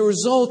 and as a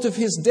result of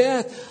His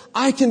death,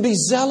 I can be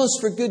zealous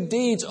for good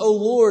deeds. Oh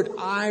Lord,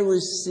 I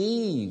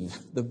receive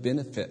the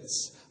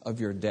benefits of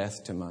your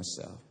death to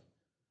myself.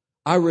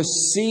 I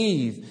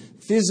receive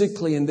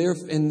physically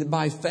and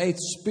by faith,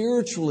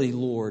 spiritually,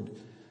 Lord,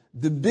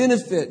 the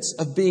benefits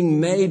of being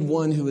made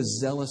one who is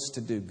zealous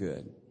to do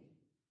good.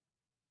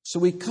 So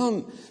we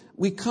come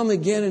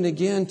again and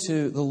again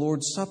to the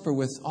Lord's Supper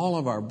with all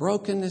of our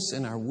brokenness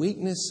and our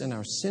weakness and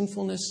our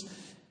sinfulness,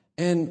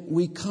 and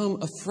we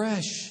come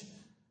afresh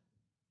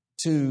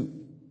to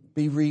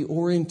be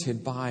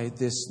reoriented by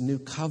this new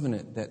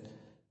covenant that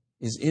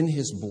is in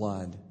His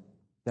blood.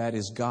 That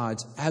is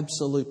God's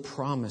absolute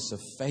promise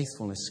of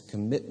faithfulness,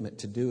 commitment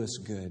to do us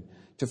good,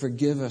 to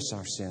forgive us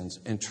our sins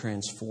and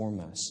transform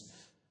us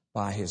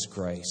by His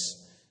grace.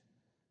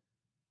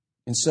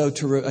 And so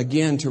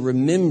to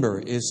remember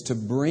is to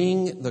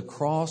bring the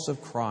cross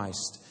of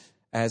Christ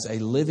as a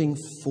living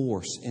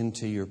force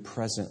into your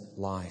present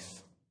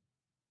life.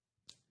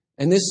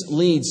 And this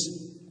leads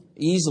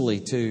easily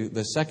to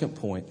the second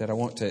point that I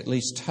want to at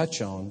least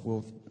touch on.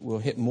 We'll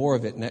hit more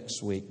of it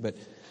next week, but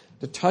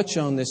to touch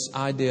on this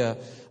idea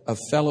of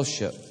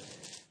fellowship.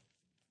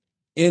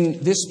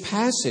 In this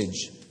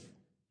passage,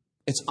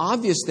 it's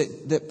obvious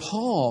that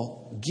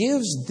Paul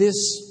gives this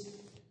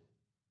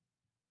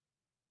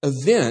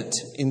event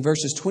in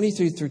verses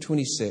 23 through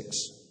 26.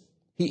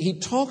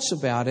 He talks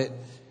about it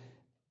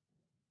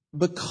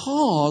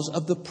because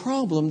of the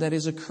problem that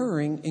is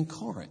occurring in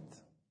Corinth.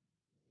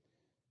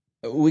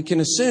 We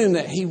can assume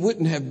that he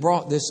wouldn't have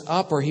brought this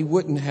up, or he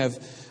wouldn't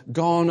have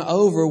gone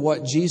over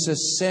what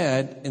Jesus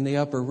said in the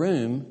upper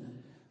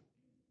room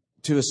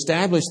to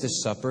establish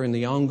this supper and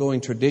the ongoing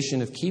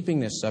tradition of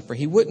keeping this supper.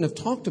 He wouldn't have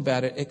talked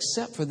about it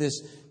except for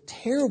this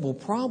terrible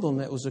problem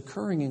that was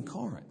occurring in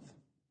Corinth.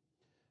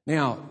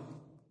 Now,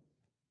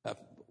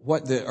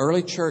 what the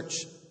early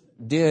church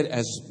did,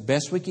 as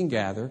best we can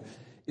gather,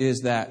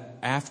 is that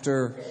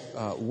after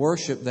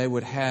worship, they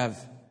would have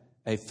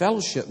a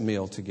fellowship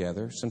meal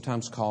together,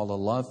 sometimes called a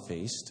love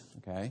feast.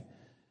 Okay,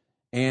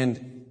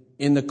 and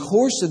in the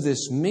course of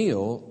this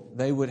meal,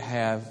 they would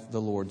have the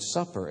Lord's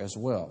Supper as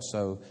well.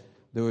 So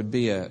there would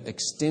be an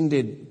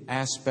extended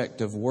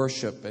aspect of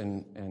worship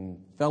and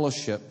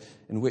fellowship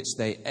in which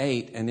they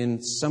ate, and then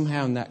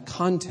somehow in that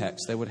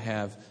context, they would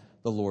have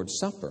the Lord's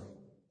Supper.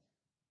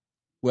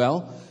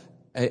 Well,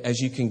 as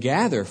you can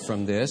gather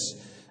from this,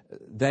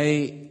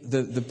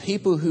 the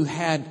people who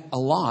had a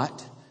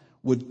lot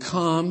would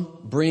come,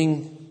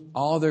 bring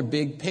all their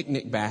big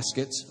picnic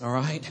baskets, all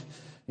right?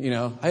 You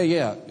know, hey,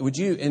 yeah, would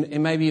you,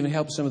 and maybe even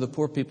help some of the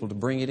poor people to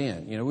bring it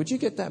in. You know, would you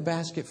get that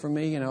basket for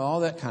me? You know, all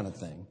that kind of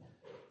thing.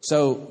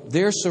 So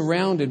they're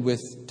surrounded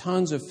with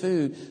tons of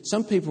food.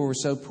 Some people were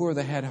so poor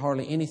they had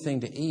hardly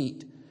anything to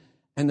eat.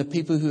 And the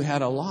people who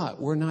had a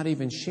lot were not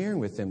even sharing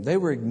with them. They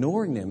were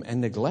ignoring them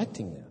and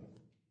neglecting them.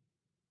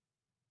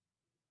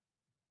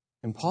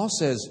 And Paul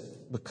says,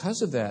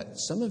 because of that,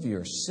 some of you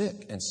are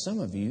sick and some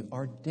of you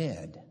are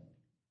dead.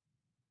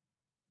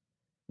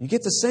 You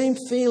get the same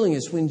feeling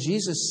as when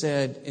Jesus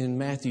said in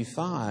Matthew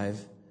 5,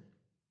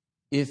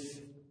 if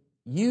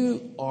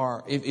you're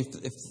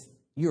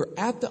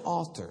at the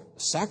altar,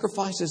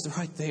 sacrifice is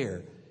right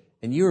there,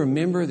 and you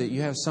remember that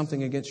you have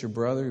something against your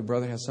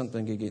brother has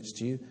something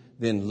against you,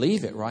 then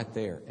leave it right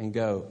there and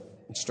go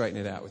and straighten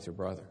it out with your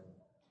brother.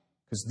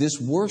 Because this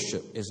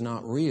worship is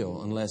not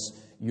real unless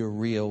you're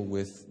real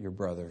with your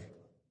brother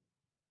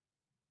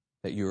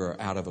that you are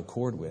out of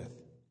accord with.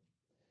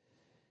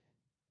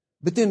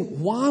 But then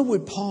why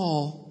would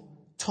Paul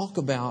talk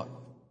about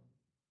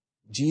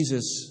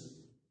Jesus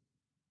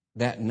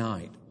that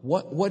night?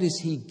 What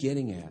is he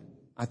getting at?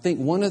 I think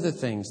one of the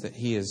things that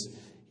he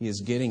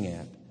is getting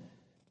at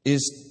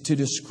is to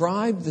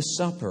describe the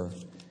supper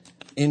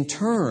in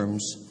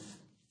terms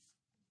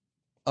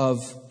of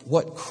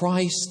what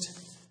Christ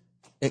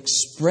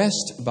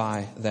expressed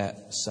by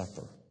that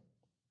supper,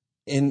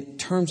 in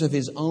terms of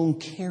His own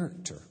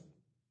character.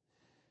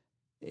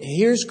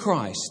 Here's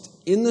Christ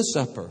in the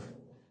supper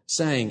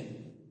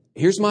saying,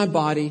 here's my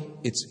body,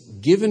 it's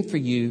given for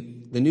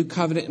you, the new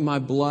covenant in my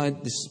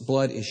blood, this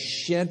blood is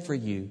shed for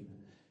you.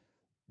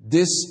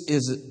 This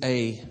is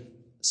a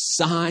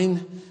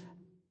sign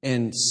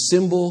and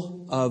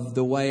symbol of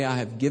the way I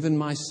have given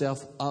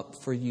myself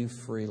up for you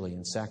freely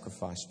and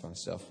sacrificed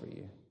myself for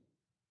you.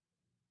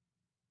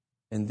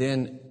 And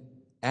then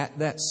at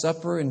that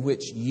supper in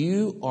which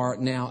you are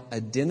now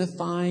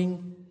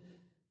identifying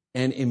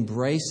and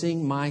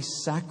embracing my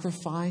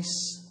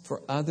sacrifice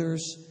for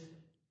others,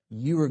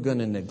 you are going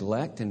to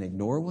neglect and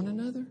ignore one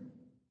another?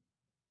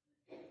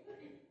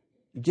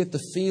 You get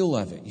the feel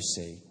of it, you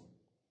see.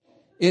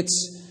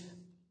 It's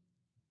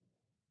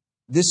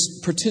this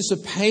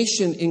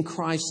participation in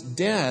Christ's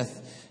death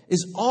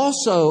is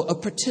also a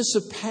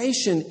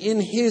participation in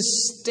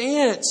His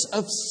stance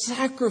of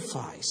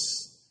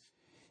sacrifice,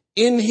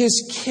 in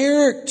His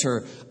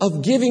character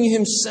of giving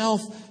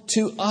Himself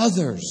to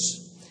others.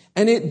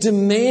 And it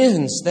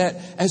demands that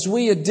as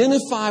we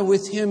identify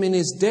with Him in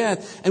His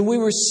death and we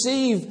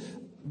receive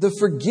the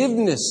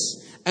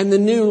forgiveness and the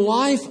new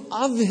life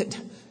of it,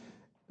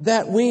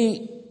 that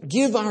we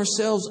give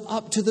ourselves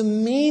up to the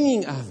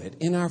meaning of it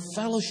in our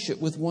fellowship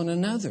with one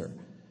another.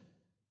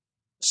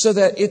 So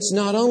that it's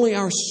not only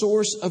our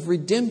source of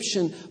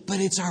redemption, but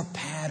it's our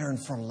pattern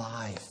for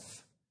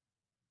life.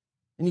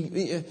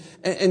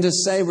 And to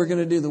say we're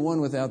going to do the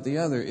one without the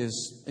other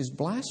is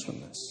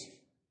blasphemous.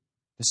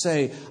 To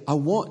say, I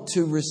want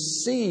to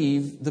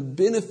receive the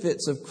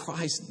benefits of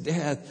Christ's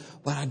death,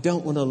 but I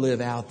don't want to live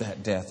out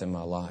that death in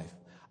my life.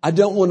 I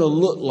don't want to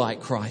look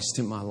like Christ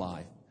in my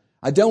life.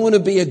 I don't want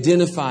to be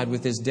identified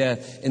with His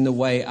death in the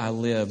way I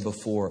live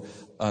before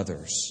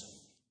others.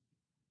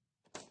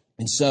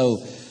 And so,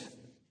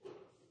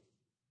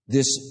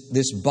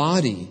 this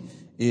body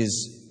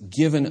is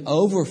given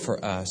over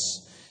for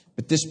us,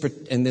 but this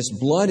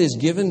blood is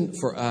given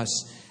for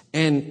us,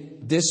 and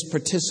this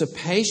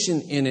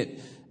participation in it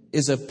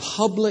is a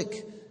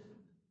public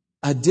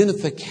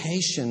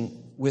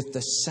identification with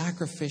the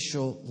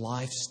sacrificial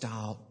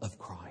lifestyle of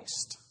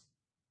Christ.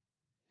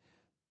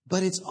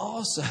 But it's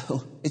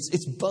also,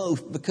 it's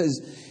both, because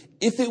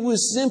if it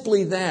was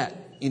simply that,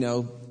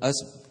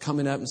 us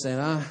coming up and saying,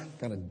 I've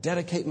got to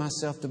dedicate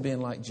myself to being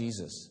like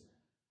Jesus,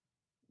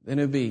 then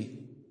it would be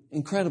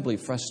incredibly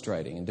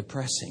frustrating and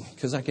depressing,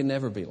 because I can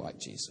never be like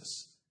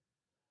Jesus.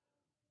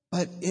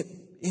 But it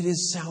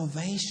is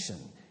salvation.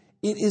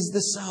 It is the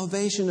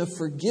salvation of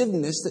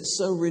forgiveness that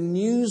so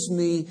renews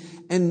me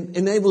and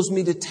enables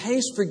me to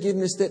taste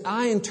forgiveness that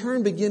I in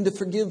turn begin to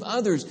forgive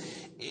others.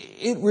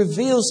 It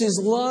reveals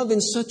His love in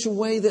such a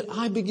way that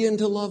I begin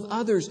to love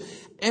others.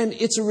 And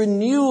it's a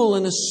renewal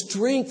and a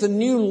strength, a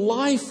new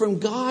life from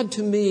God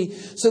to me,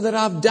 so that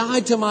I've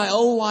died to my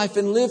old life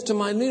and lived to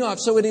my new life.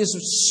 So it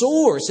is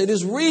source, it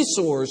is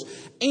resource.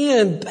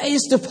 And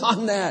based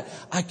upon that,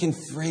 I can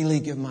freely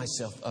give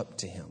myself up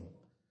to Him.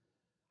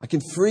 I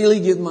can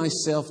freely give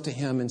myself to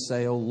Him and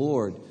say, oh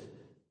Lord,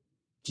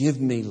 give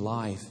me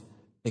life.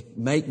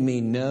 Make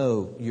me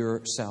know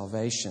Your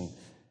salvation.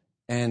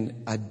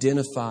 And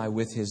identify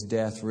with His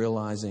death,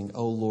 realizing,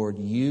 oh Lord,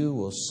 You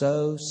will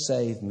so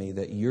save me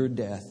that Your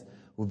death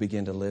will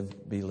begin to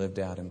be lived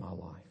out in my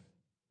life.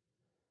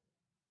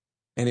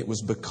 And it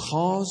was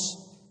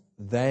because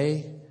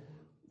they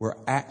were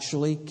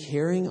actually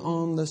carrying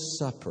on the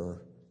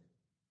supper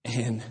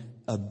and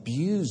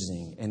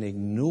abusing and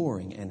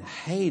ignoring and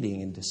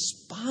hating and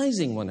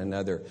despising one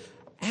another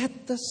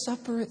at the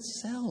supper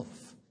itself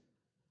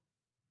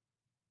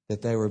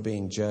that they were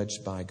being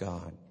judged by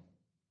God.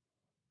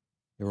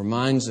 It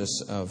reminds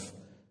us of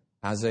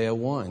Isaiah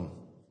 1,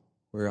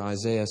 where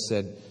Isaiah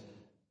said,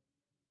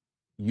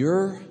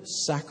 your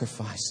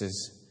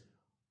sacrifices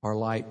are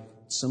like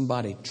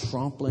somebody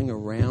trampling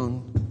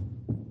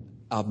around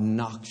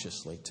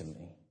obnoxiously to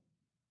me.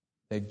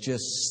 They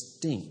just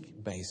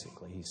stink,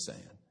 basically, he's saying.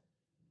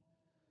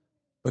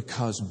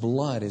 Because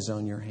blood is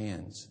on your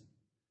hands.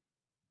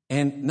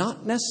 And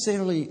not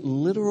necessarily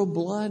literal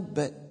blood,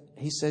 but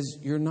he says,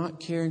 you're not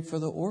caring for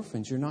the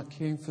orphans. You're not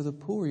caring for the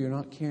poor. You're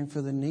not caring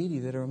for the needy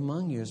that are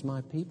among you as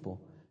my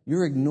people.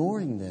 You're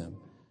ignoring them.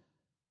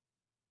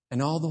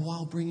 And all the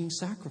while bringing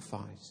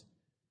sacrifice.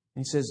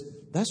 And he says,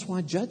 that's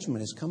why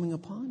judgment is coming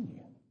upon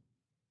you.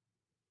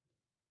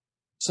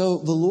 So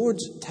the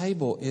Lord's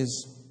table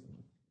is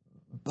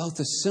both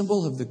a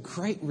symbol of the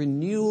great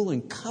renewal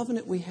and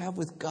covenant we have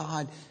with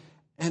God,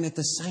 and at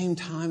the same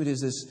time it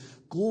is this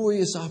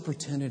glorious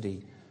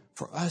opportunity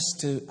for us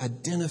to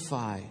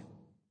identify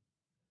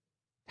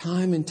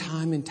time and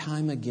time and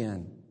time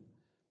again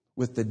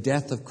with the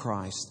death of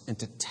Christ and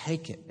to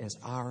take it as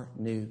our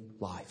new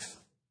life.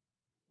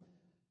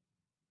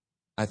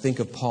 I think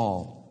of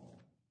Paul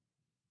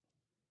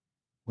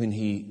when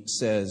he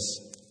says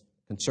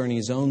concerning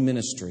his own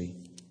ministry,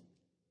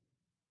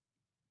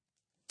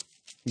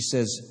 he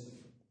says,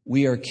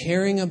 we are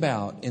carrying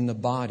about in the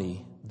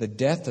body the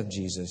death of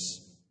Jesus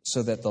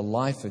so that the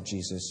life of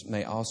Jesus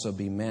may also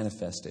be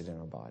manifested in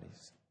our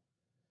bodies.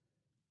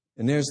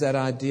 And there's that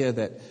idea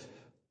that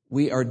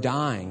we are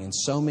dying in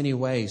so many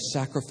ways,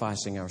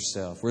 sacrificing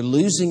ourselves. We're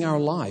losing our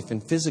life.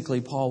 And physically,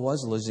 Paul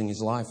was losing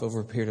his life over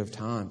a period of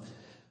time.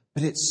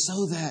 But it's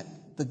so that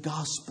the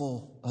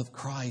gospel of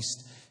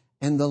Christ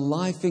and the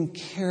life and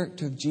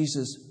character of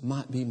Jesus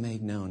might be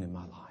made known in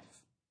my life.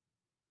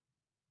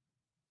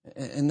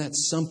 And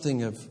that's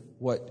something of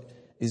what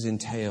is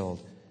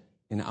entailed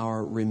in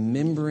our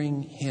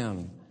remembering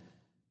Him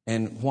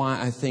and why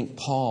I think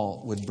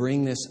Paul would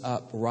bring this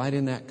up right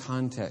in that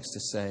context to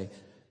say,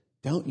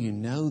 don't you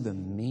know the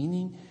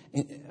meaning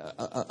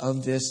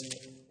of this?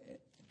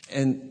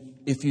 And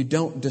if you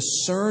don't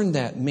discern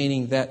that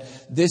meaning,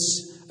 that this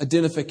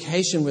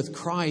identification with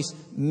Christ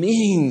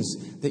means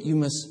that you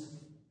must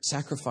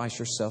sacrifice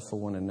yourself for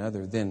one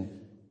another,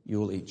 then you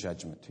will eat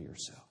judgment to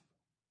yourself.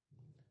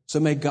 So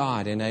may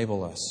God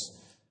enable us,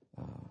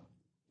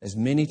 as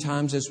many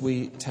times as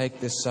we take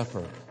this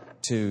supper,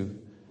 to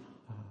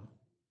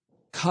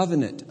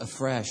covenant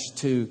afresh,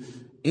 to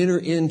enter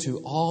into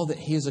all that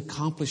He has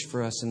accomplished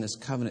for us in this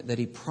covenant, that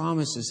He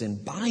promises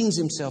and binds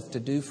Himself to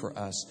do for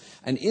us.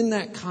 And in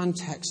that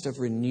context of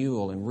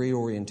renewal and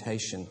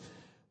reorientation,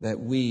 that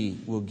we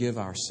will give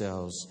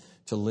ourselves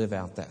to live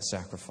out that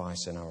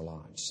sacrifice in our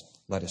lives.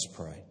 Let us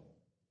pray.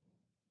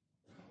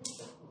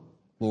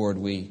 Lord,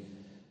 we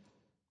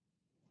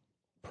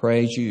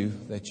praise You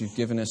that You've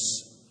given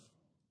us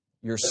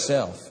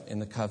Yourself in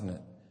the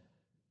covenant.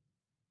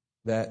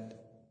 That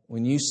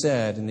when You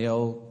said in the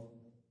Old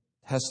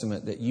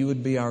Testament that You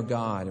would be our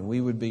God and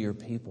we would be Your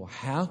people,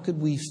 how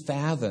could we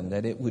fathom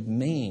that it would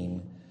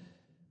mean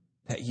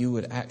that You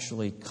would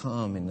actually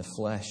come in the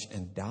flesh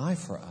and die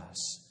for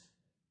us?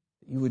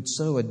 You would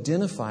so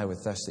identify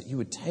with us that You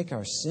would take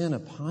our sin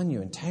upon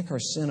You and take our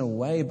sin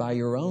away by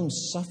Your own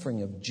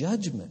suffering of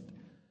judgment.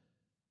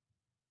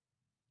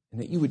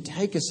 And that You would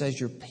take us as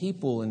Your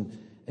people and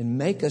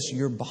make us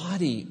Your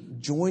body,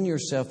 join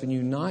Yourself and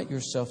unite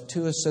Yourself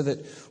to us so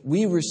that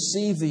we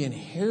receive the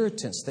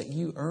inheritance that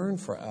You earn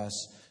for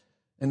us.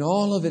 And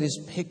all of it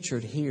is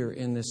pictured here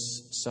in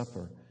this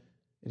supper.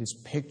 It is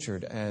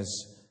pictured as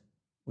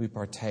we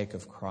partake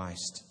of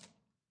Christ.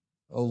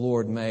 Oh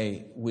Lord,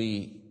 may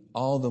we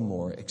all the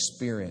more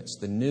experience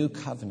the new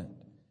covenant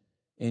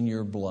in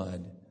Your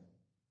blood.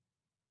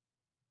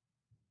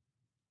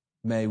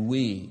 May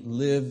we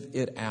live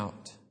it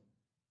out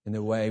in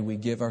the way we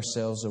give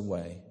ourselves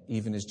away,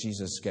 even as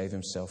Jesus gave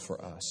Himself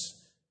for us.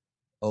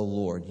 Oh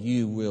Lord,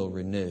 You will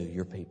renew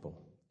Your people.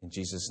 In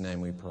Jesus' name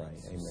we pray.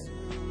 Amen.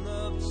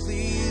 The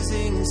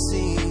pleasing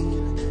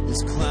scene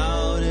is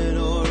clouded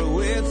or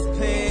with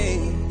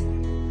pain.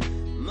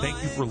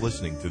 Thank you for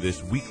listening to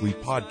this weekly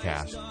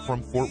podcast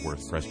from Fort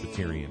Worth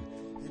Presbyterian.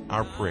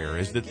 Our prayer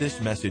is that this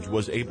message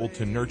was able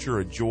to nurture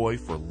a joy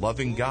for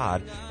loving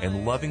God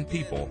and loving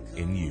people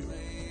in you.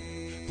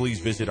 Please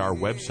visit our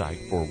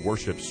website for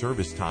worship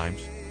service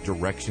times,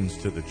 directions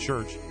to the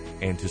church,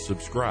 and to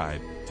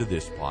subscribe to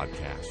this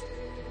podcast.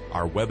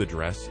 Our web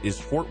address is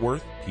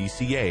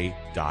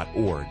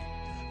fortworthpca.org.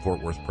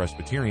 Fort Worth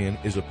Presbyterian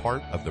is a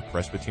part of the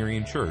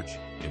Presbyterian Church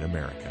in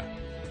America.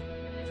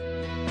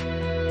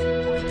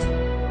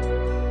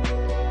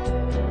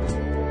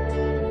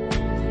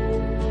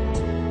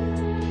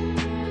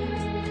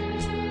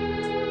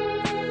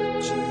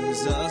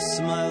 Jesus,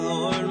 my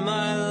Lord,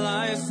 my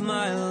life,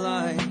 my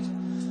light.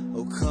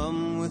 Oh,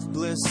 come with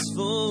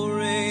blissful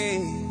ray.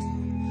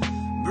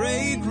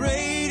 Break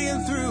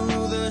radiant through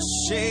the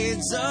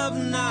shades of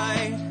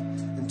night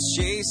and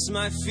chase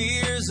my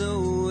fears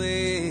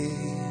away.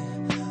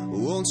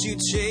 Won't You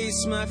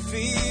chase my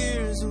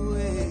fears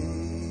away?